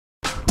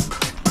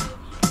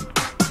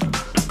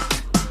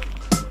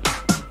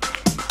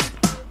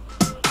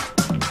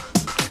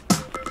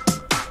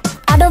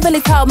don't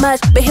really talk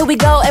much, but here we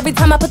go. Every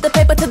time I put the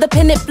paper to the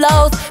pen, it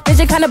flows.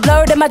 Vision kinda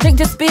blurred and my drink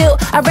just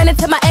spilled. I ran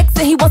into my ex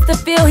and he wants to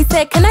feel. He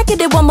said, can I get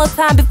it one more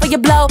time before you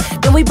blow?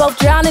 Then we both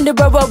drown in the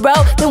row.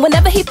 Then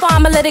whenever he fall,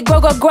 I'ma let it grow.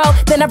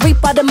 Then I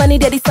reap all the money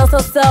that he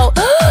so.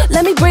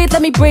 Let me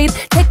breathe.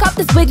 Take off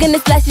this wig and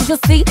this lashes, you'll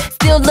see.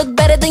 Still look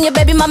better than your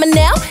baby mama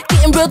now.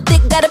 Getting real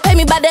thick, gotta pay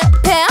me by the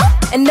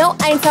pound. And no,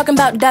 I ain't talking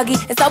about Dougie.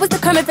 It's always the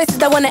current faces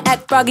that wanna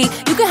act froggy.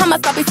 You can have my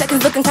sloppy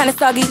seconds looking kinda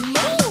soggy.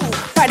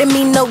 Pardon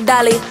me, no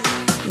dolly.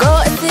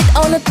 Go and sit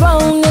on the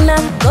throne, and I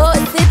go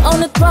and sit on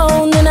the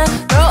throne, and I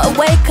throw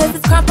away cause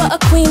it's crime for a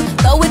queen.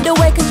 Throw it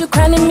away cause you're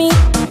crowning me.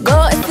 Go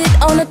and sit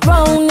on the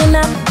throne, and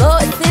I go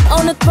and sit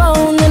on the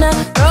throne, and I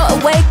throw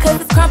away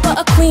cause it's crime for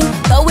a queen.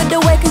 Throw it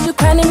away cause you're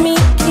crowning me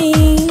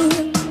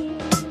king.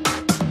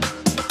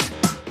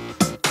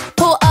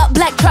 Pull up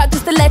black truck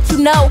just to let you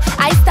know.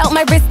 Iced out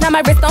my wrist, now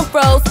my wrist on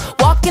froze.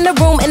 Walk in the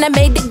room and I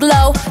made it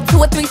glow. 2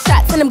 or 3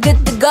 shots and I'm good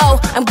to go.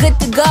 I'm good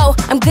to go.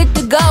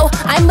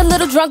 I'm a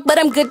little drunk but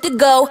I'm good to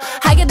go.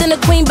 Higher than a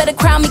queen, better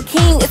crown me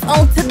king. It's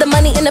on to the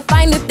money and the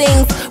finer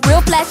things.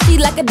 Real flashy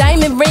like a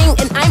diamond ring.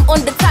 And I'm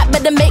on the top,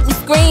 better make me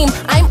scream.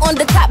 I'm on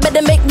the top,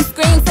 better make me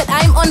scream. Said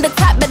I'm on the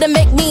top, better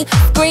make me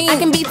scream. I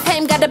can be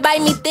tame, gotta buy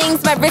me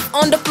things. My wrist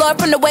on the floor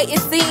from the way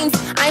it seems.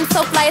 I'm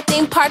so fly a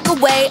theme park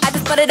away. I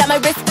just butted out my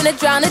wrist, finna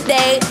drown a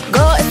day.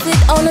 Go and sit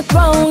on the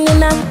throne,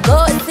 and I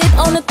go and sit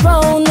on the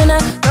throne, and I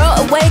throw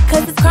away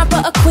cause it's crime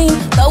for a queen.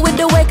 Throw it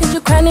away cause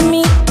you're crowning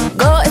me.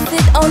 Go and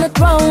sit on the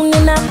throne,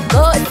 and I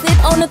go and sit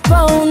on the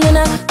throne, and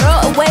I throw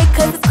away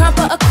cause it's crime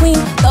for a queen.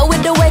 Throw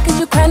it away cause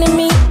you're crowning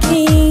me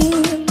king.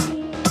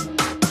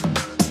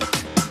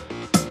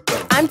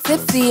 I'm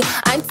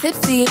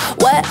tipsy,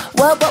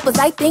 what was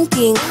I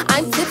thinking?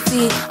 I'm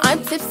tipsy,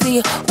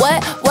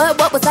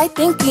 what was I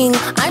thinking?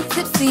 I'm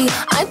tipsy,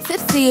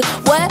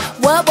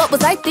 what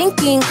was I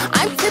thinking?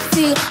 I'm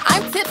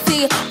tipsy,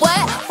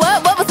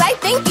 what was I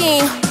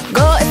thinking?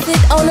 Go and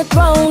sit on the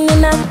throne,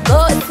 and I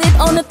go and sit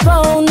on the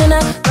throne, and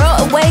I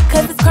throw away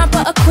cause it's crime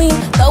for a queen.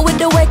 Throw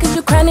it away cause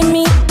you're crowning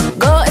me.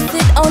 Go and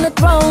sit on the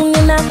throne,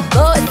 and I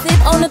go and sit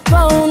on the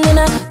throne, and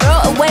I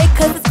throw away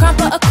cause it's crime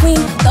for a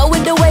queen.